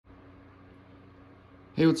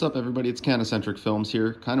Hey, what's up everybody? It's Canocentric Films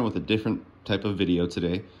here, kind of with a different type of video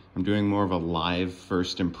today. I'm doing more of a live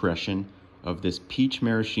first impression of this peach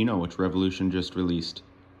maraschino, which Revolution just released.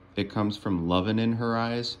 It comes from Lovin' in Her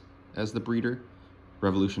Eyes as the breeder.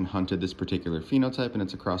 Revolution hunted this particular phenotype, and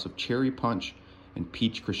it's a cross of Cherry Punch and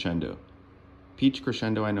Peach Crescendo. Peach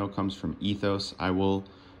Crescendo I know comes from Ethos. I will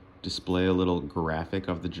display a little graphic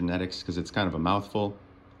of the genetics because it's kind of a mouthful.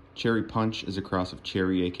 Cherry Punch is a cross of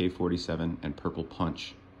Cherry AK-47 and Purple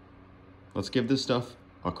Punch. Let's give this stuff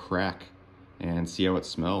a crack and see how it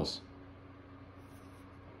smells.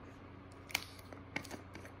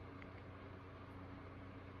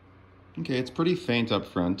 Okay, it's pretty faint up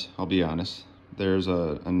front, I'll be honest. There's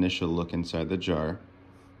an initial look inside the jar.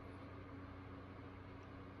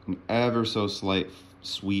 An ever so slight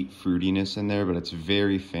sweet fruitiness in there, but it's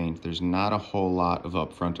very faint. There's not a whole lot of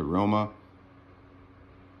upfront aroma.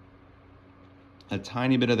 A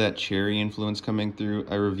tiny bit of that cherry influence coming through.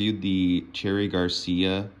 I reviewed the Cherry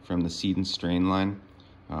Garcia from the Seed and Strain line,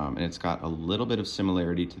 and it's got a little bit of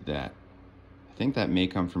similarity to that. I think that may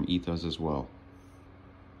come from Ethos as well.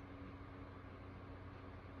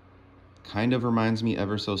 Kind of reminds me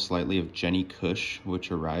ever so slightly of Jenny Kush,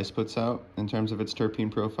 which Arise puts out in terms of its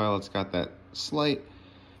terpene profile. It's got that slight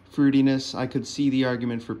fruitiness. I could see the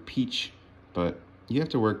argument for peach, but you have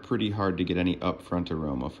to work pretty hard to get any upfront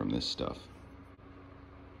aroma from this stuff.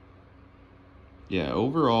 Yeah,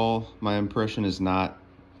 overall, my impression is not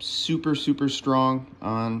super strong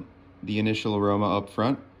on the initial aroma up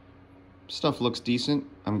front. Stuff looks decent.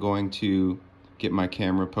 I'm going to get my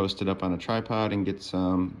camera posted up on a tripod and get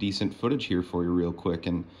some decent footage here for you real quick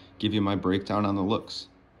and give you my breakdown on the looks.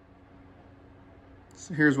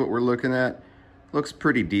 So here's what we're looking at. Looks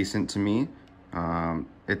pretty decent to me.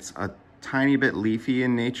 It's a tiny bit leafy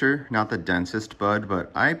in nature, not the densest bud,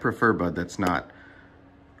 but I prefer bud that's not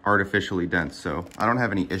artificially dense, so I don't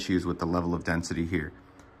have any issues with the level of density here.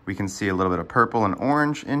 We can see a little bit of purple and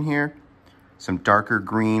orange in here, some darker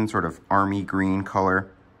green, sort of army green color.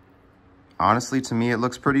 Honestly, to me, it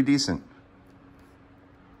looks pretty decent.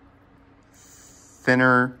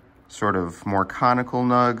 Thinner, sort of more conical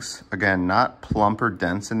nugs. Again, not plump or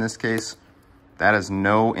dense in this case. That is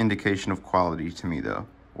no indication of quality to me, though,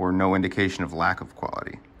 or no indication of lack of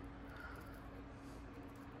quality.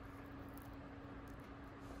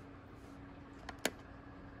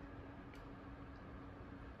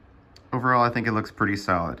 Overall, I think it looks pretty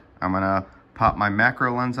solid. I'm gonna pop my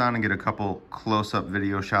macro lens on and get a couple close-up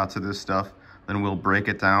video shots of this stuff. Then we'll break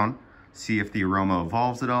it down, see if the aroma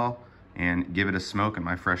evolves at all, and give it a smoke in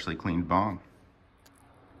my freshly cleaned bong.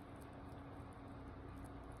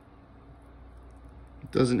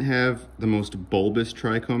 It doesn't have the most bulbous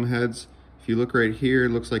trichome heads. If you look right here, it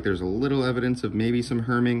looks like there's a little evidence of maybe some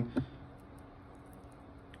herming.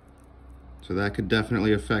 So that could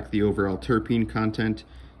definitely affect the overall terpene content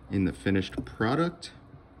in the finished product.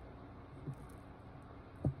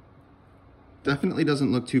 Definitely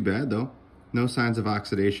doesn't look too bad though. No signs of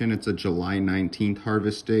oxidation. It's a July 19th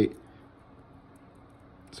harvest date.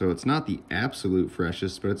 So it's not the absolute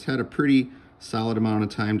freshest, but it's had a pretty solid amount of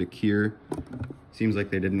time to cure. Seems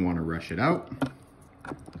like they didn't want to rush it out.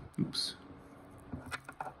 Oops.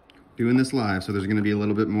 Doing this live, so there's gonna be a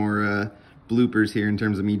little bit more bloopers here in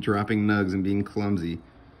terms of me dropping nugs and being clumsy.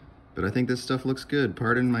 But I think this stuff looks good.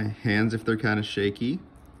 Pardon my hands if they're kind of shaky.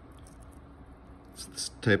 It's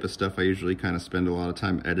this type of stuff I usually kind of spend a lot of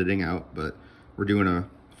time editing out, but we're doing a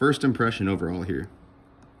first impression overall here.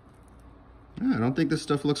 I don't think this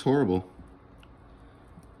stuff looks horrible.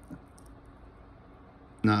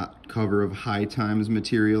 Not cover of High Times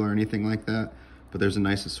material or anything like that, but there's a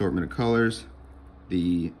nice assortment of colors.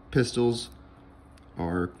 The pistils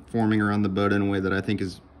are forming around the bud in a way that I think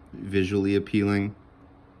is visually appealing.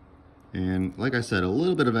 And like I said, a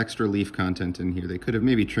little bit of extra leaf content in here. They could have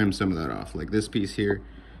maybe trimmed some of that off. Like this piece here,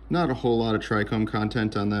 not a whole lot of trichome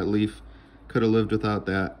content on that leaf. Could have lived without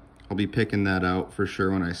that. I'll be picking that out for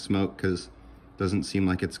sure when I smoke, because it doesn't seem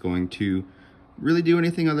like it's going to really do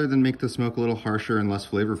anything other than make the smoke a little harsher and less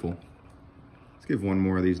flavorful. Let's give one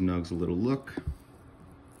more of these nugs a little look.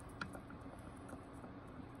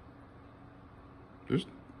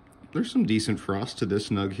 There's some decent frost to this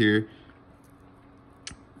nug here.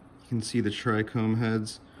 You can see the trichome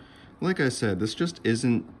heads. Like I said, this just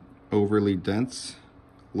isn't overly dense.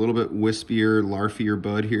 A little bit wispier, larfier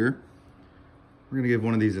bud here. We're gonna give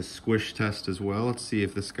one of these a squish test as well. Let's see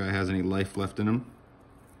if this guy has any life left in him.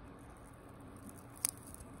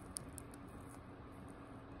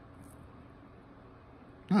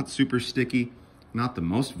 Not super sticky, not the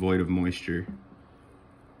most void of moisture.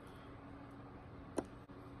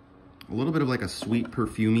 A little bit of like a sweet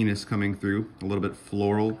perfuminess coming through, a little bit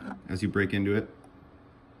floral as you break into it.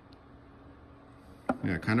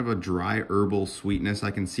 Yeah, kind of a dry herbal sweetness.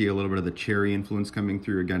 I can see a little bit of the cherry influence coming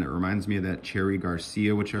through. Again, it reminds me of that Cherry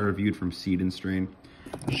Garcia, which I reviewed from Seed and Strain.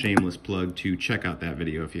 Shameless plug to check out that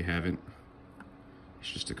video if you haven't.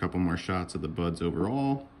 It's just a couple more shots of the buds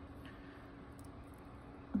overall.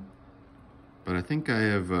 But I think I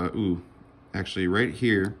have, actually right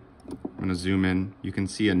here, I'm gonna zoom in. You can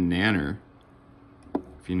see a nanner.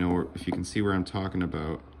 If you can see where I'm talking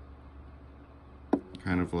about.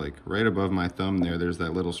 Kind of like right above my thumb there, there's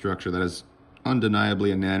that little structure that is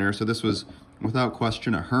undeniably a nanner. So this was, without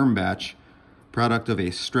question, a herm batch, product of a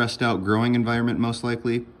stressed out growing environment most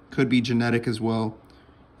likely. Could be genetic as well.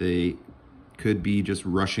 They could be just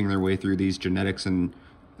rushing their way through these genetics and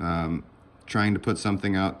trying to put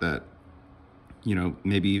something out that, you know,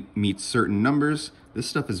 maybe meets certain numbers. This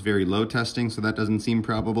stuff is very low testing, so that doesn't seem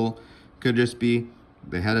probable. Could just be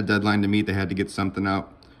they had a deadline to meet, they had to get something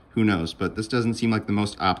out. Who knows? But this doesn't seem like the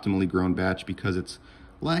most optimally grown batch because it's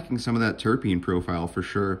lacking some of that terpene profile for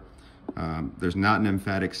sure. There's not an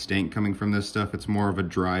emphatic stank coming from this stuff. It's more of a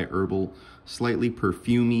dry herbal, slightly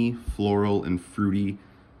perfumey, floral, and fruity,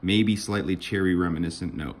 maybe slightly cherry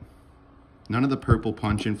reminiscent note. None of the purple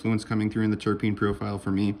punch influence coming through in the terpene profile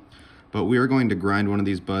for me, but we are going to grind one of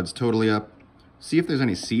these buds totally up, see if there's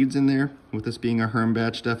any seeds in there, with this being a herm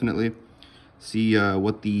batch definitely. See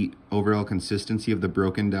what the overall consistency of the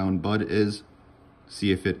broken down bud is,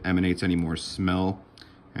 see if it emanates any more smell,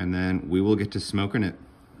 and then we will get to smoking it.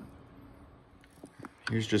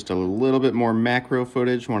 Here's just a little bit more macro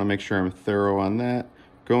footage. Want to make sure I'm thorough on that.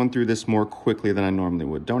 Going through this more quickly than I normally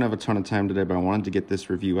would. Don't have a ton of time today, but I wanted to get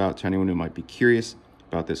this review out to anyone who might be curious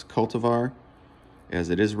about this cultivar,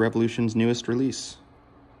 as it is Revolution's newest release.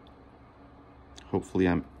 Hopefully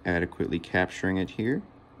I'm adequately capturing it here.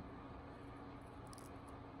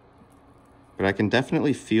 But I can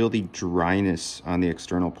definitely feel the dryness on the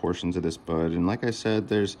external portions of this bud. And like I said,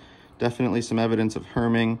 there's definitely some evidence of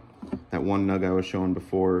herming. That one nug I was showing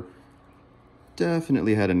before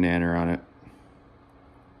definitely had a nanner on it.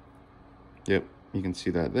 Yep, you can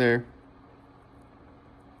see that there.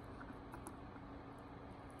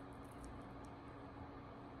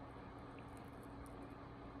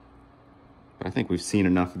 But I think we've seen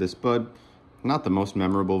enough of this bud. Not the most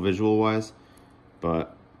memorable visual-wise,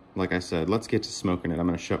 but like I said, let's get to smoking it. I'm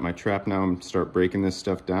gonna shut my trap now and start breaking this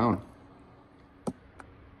stuff down.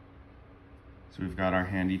 So we've got our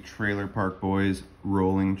handy Trailer Park Boys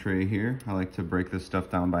rolling tray here. I like to break this stuff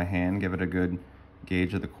down by hand, give it a good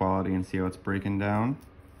gauge of the quality and see how it's breaking down.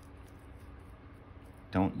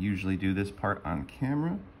 Don't usually do this part on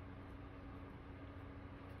camera.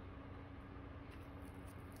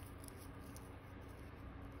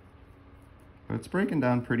 But it's breaking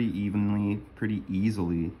down pretty evenly, pretty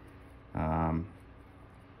easily. In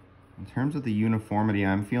terms of the uniformity,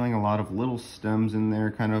 I'm feeling a lot of little stems in there,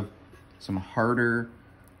 kind of some harder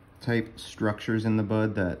type structures in the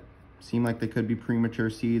bud that seem like they could be premature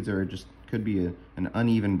seeds, or it just could be an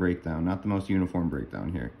uneven breakdown, not the most uniform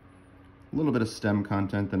breakdown here. A little bit of stem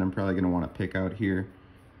content that I'm probably going to want to pick out here.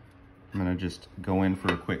 I'm going to just go in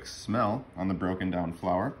for a quick smell on the broken down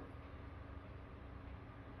flower.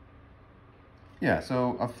 Yeah,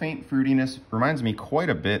 so a faint fruitiness reminds me quite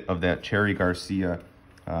a bit of that Cherry Garcia,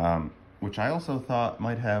 which I also thought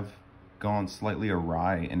might have gone slightly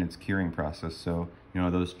awry in its curing process. So, you know,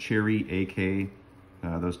 those cherry AK,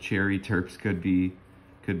 those cherry terps could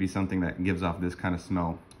be something that gives off this kind of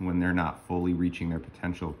smell when they're not fully reaching their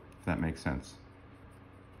potential, if that makes sense.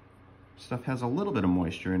 Stuff has a little bit of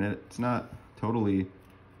moisture in it. It's not totally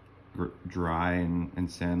dry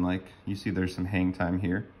and sand-like. You see there's some hang time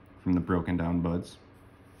here from the broken down buds.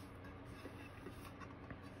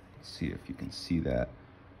 Let's see if you can see that.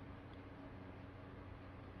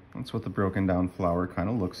 That's what the broken down flower kind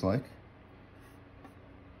of looks like.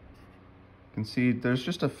 You can see there's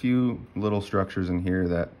just a few little structures in here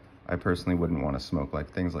that I personally wouldn't want to smoke,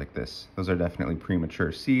 like things like this. Those are definitely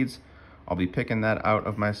premature seeds. I'll be picking that out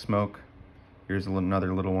of my smoke. Here's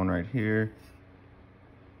another little one right here.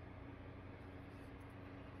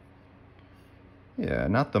 Yeah,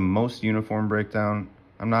 not the most uniform breakdown.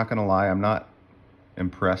 I'm not gonna lie, I'm not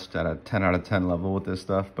impressed at a 10 out of 10 level with this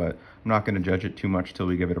stuff, but I'm not gonna judge it too much till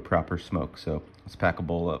we give it a proper smoke. So let's pack a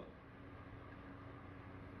bowl up.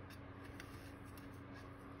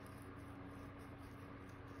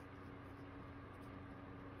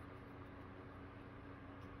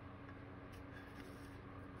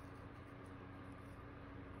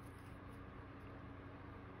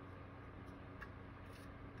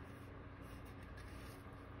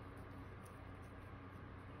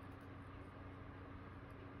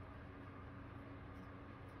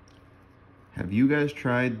 Have you guys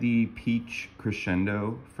tried the Peach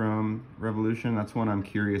Crescendo from Revolution? That's one I'm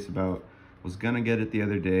curious about. Was gonna get it the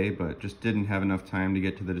other day, but just didn't have enough time to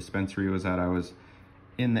get to the dispensary it was at. I was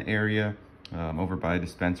in the area over by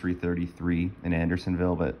Dispensary 33 in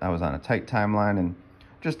Andersonville, but I was on a tight timeline and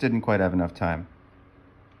just didn't quite have enough time.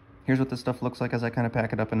 Here's what this stuff looks like as I kind of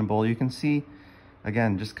pack it up in a bowl. You can see,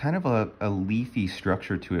 again, just kind of a leafy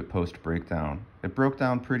structure to it post-breakdown. It broke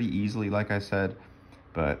down pretty easily, like I said,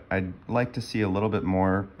 but I'd like to see a little bit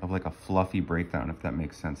more of like a fluffy breakdown, if that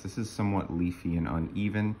makes sense. This is somewhat leafy and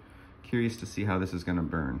uneven. Curious to see how this is gonna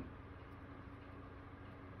burn.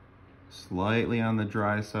 Slightly on the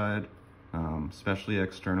dry side, especially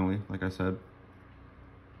externally, like I said,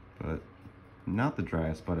 but not the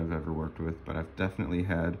driest bud I've ever worked with, but I've definitely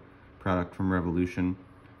had product from Revolution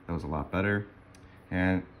that was a lot better.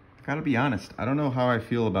 And I gotta be honest, I don't know how I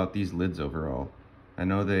feel about these lids overall. I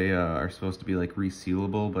know they are supposed to be like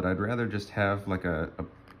resealable, but I'd rather just have like a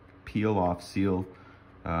peel off seal.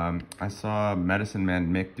 I saw Medicine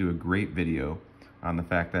Man Mick do a great video on the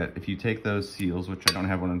fact that if you take those seals, which I don't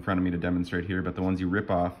have one in front of me to demonstrate here, but the ones you rip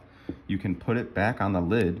off, you can put it back on the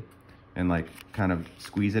lid and like kind of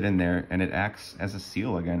squeeze it in there, and it acts as a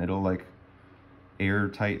seal again. It'll like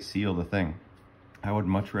airtight seal the thing. I would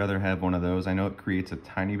much rather have one of those. I know it creates a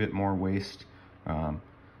tiny bit more waste,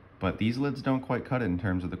 but these lids don't quite cut it in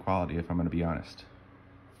terms of the quality, if I'm gonna be honest.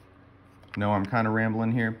 No, I'm kind of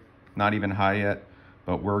rambling here, not even high yet,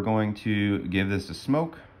 but we're going to give this a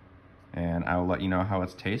smoke and I'll let you know how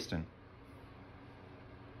it's tasting.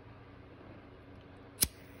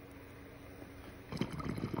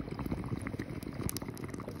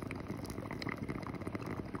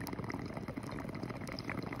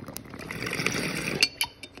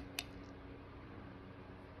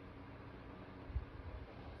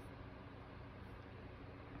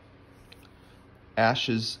 Ash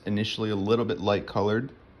is initially a little bit light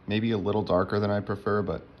colored, maybe a little darker than I prefer,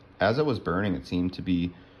 but as it was burning, it seemed to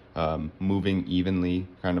be moving evenly,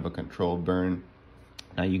 kind of a controlled burn.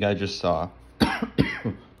 Now you guys just saw,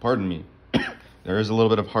 pardon me, there is a little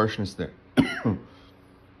bit of harshness there.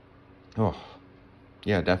 Oh,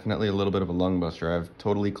 yeah, definitely a little bit of a lung buster. I've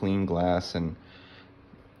totally cleaned glass and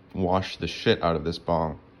washed the shit out of this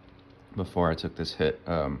bong before I took this hit.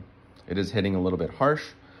 It is hitting a little bit harsh,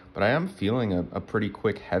 but I am feeling a pretty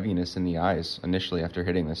quick heaviness in the eyes initially after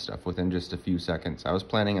hitting this stuff within just a few seconds. I was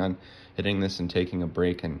planning on hitting this and taking a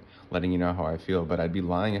break and letting you know how I feel, but I'd be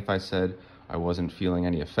lying if I said I wasn't feeling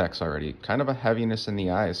any effects already. Kind of a heaviness in the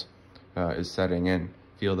eyes is setting in.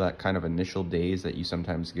 Feel that kind of initial daze that you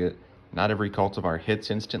sometimes get. Not every cultivar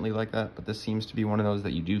hits instantly like that, but this seems to be one of those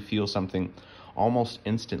that you do feel something almost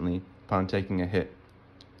instantly upon taking a hit.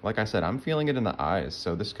 Like I said, I'm feeling it in the eyes,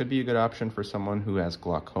 so this could be a good option for someone who has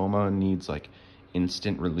glaucoma and needs like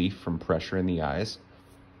instant relief from pressure in the eyes.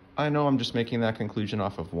 I know I'm just making that conclusion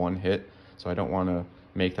off of one hit, so I don't want to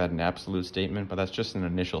make that an absolute statement, but that's just an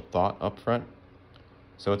initial thought up front.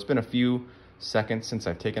 So it's been a few seconds since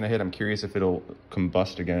I've taken a hit. I'm curious if it'll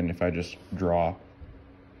combust again if I just draw.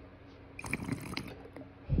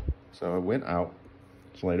 So I went out,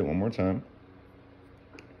 just light it one more time.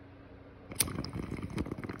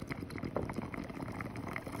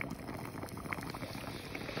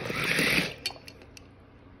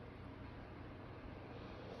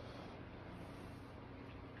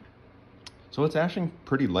 So it's ashing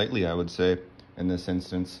pretty lightly, I would say, in this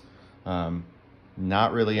instance.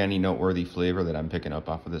 Not really any noteworthy flavor that I'm picking up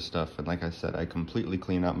off of this stuff. And like I said, I completely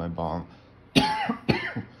cleaned out my bong.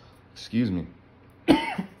 Excuse me.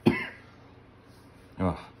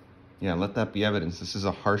 Oh, yeah, let that be evidence. This is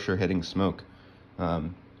a harsher hitting smoke. A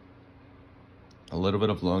little bit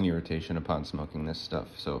of lung irritation upon smoking this stuff.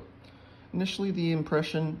 So initially the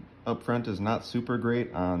impression up front is not super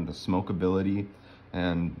great on the smokability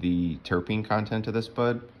and the terpene content of this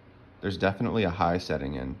bud. There's definitely a high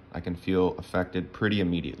setting in. I can feel affected pretty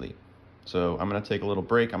immediately. So I'm gonna take a little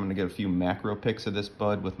break. I'm gonna get a few macro pics of this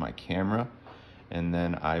bud with my camera, and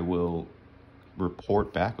then I will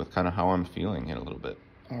report back with kind of how I'm feeling in a little bit.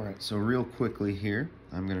 All right, so real quickly here,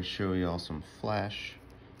 I'm gonna show y'all some flash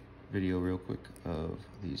video real quick of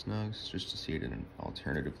these nugs, just to see it in an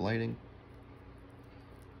alternative lighting.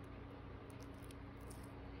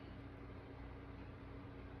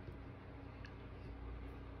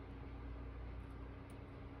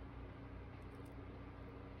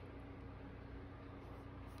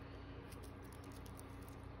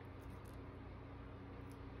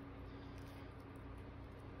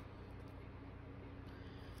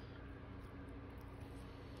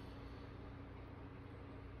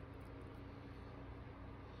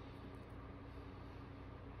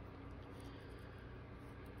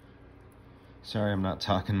 Sorry I'm not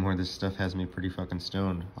talking more. This stuff has me pretty fucking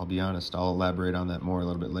stoned. I'll be honest. I'll elaborate on that more a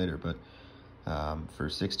little bit later, but for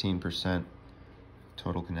 16%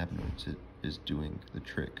 total cannabinoids, it is doing the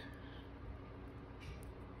trick.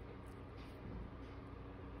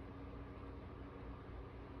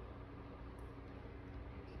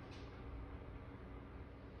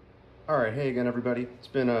 Alright, hey again everybody. It's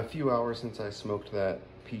been a few hours since I smoked that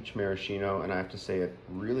peach maraschino, and I have to say it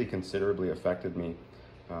really considerably affected me.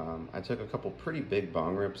 I took a couple pretty big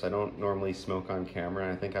bong rips. I don't normally smoke on camera,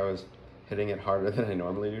 and I think I was hitting it harder than I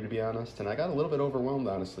normally do, to be honest, and I got a little bit overwhelmed,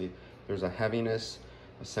 honestly. There's a heaviness,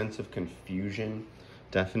 a sense of confusion,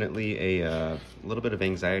 definitely a little bit of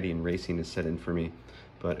anxiety and raciness set in for me,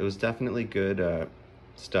 but it was definitely good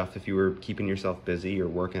stuff if you were keeping yourself busy or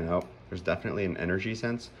working out. There's definitely an energy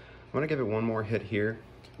sense. I'm gonna give it one more hit here.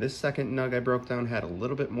 This second nug I broke down had a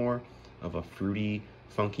little bit more of a fruity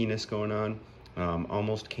funkiness going on,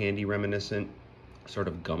 almost candy reminiscent, sort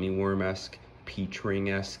of gummy worm-esque, peach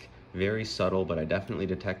ring-esque, very subtle, but I definitely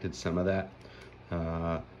detected some of that.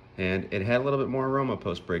 And it had a little bit more aroma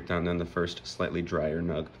post-breakdown than the first slightly drier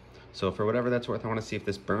nug. So for whatever that's worth, I wanna see if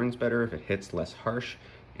this burns better, if it hits less harsh,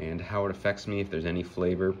 and how it affects me, if there's any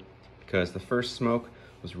flavor, because the first smoke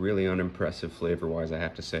was really unimpressive flavor-wise, I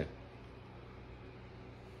have to say.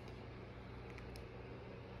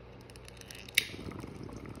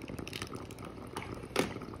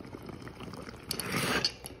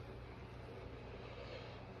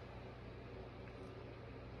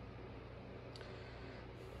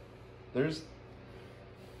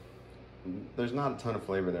 There's not a ton of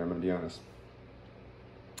flavor there, I'm gonna be honest.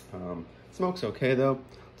 Smoke's okay though.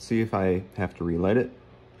 Let's see if I have to relight it.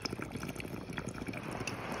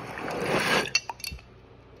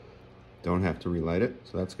 Don't have to relight it,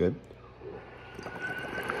 so that's good.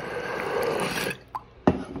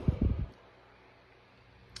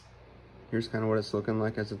 Here's kind of what it's looking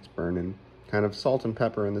like as it's burning. Kind of salt and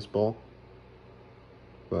pepper in this bowl.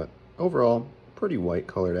 But overall, pretty white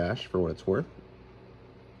colored ash for what it's worth.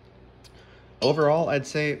 Overall, I'd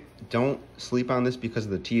say don't sleep on this because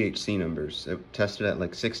of the THC numbers. It tested at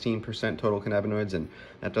like 16% total cannabinoids, and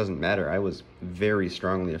that doesn't matter. I was very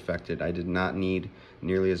strongly affected. I did not need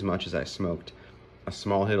nearly as much as I smoked. A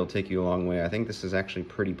small hit will take you a long way. I think this is actually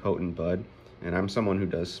pretty potent bud, and I'm someone who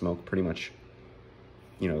does smoke pretty much,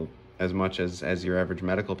 you know, as much as your average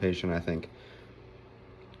medical patient, I think.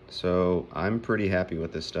 So I'm pretty happy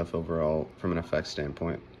with this stuff overall from an effect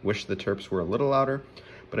standpoint. Wish the terps were a little louder,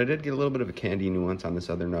 but I did get a little bit of a candy nuance on this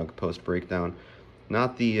other nug post-breakdown.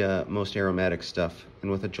 Not the most aromatic stuff, and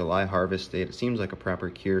with a July harvest date, it seems like a proper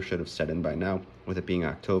cure should have set in by now, with it being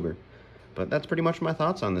October. But that's pretty much my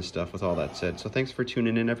thoughts on this stuff with all that said. So thanks for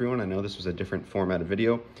tuning in, everyone. I know this was a different format of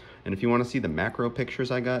video, and if you want to see the macro pictures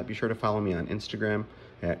I got, be sure to follow me on Instagram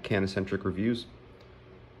at Canacentric Reviews.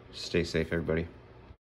 Stay safe, everybody.